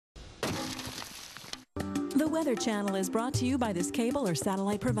Weather Channel is brought to you by this cable or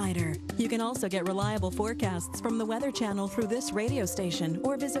satellite provider. You can also get reliable forecasts from the Weather Channel through this radio station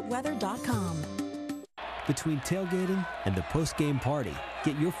or visit weather.com. Between tailgating and the post-game party,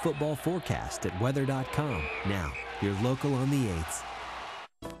 get your football forecast at weather.com. Now, your local on the 8th.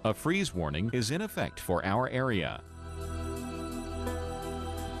 A freeze warning is in effect for our area.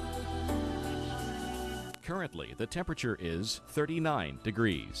 Currently, the temperature is 39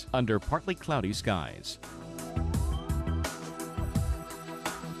 degrees under partly cloudy skies.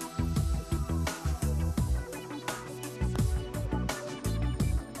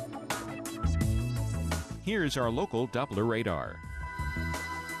 Here's our local Doppler radar.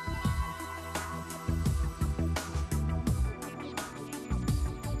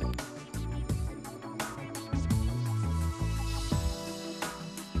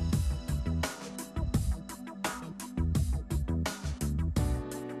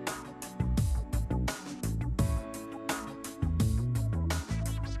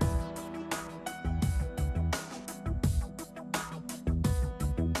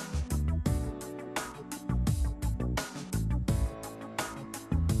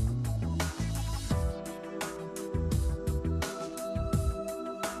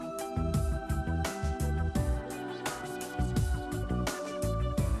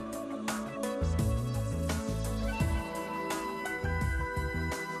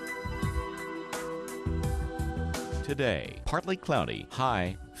 Today, partly cloudy,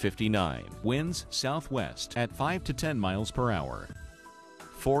 high 59. Winds southwest at 5 to 10 miles per hour.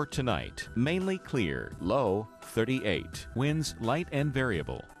 For tonight, mainly clear, low 38. Winds light and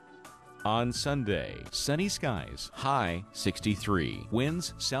variable. On Sunday, sunny skies, high 63.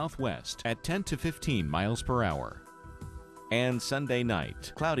 Winds southwest at 10 to 15 miles per hour. And Sunday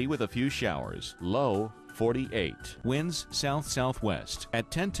night, cloudy with a few showers, low 48. Winds south-southwest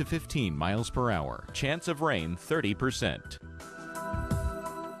at 10 to 15 miles per hour. Chance of rain 30%.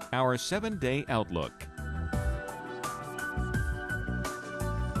 Our 7-day outlook.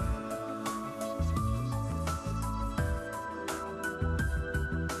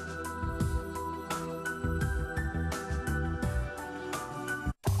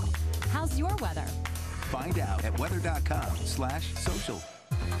 How's your weather? Find out at weather.com/social.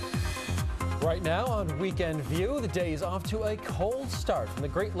 Right now on Weekend View, the day is off to a cold start from the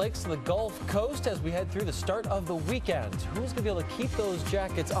Great Lakes to the Gulf Coast as we head through the start of the weekend. Who's going to be able to keep those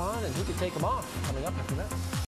jackets on and who can take them off? Coming up after that.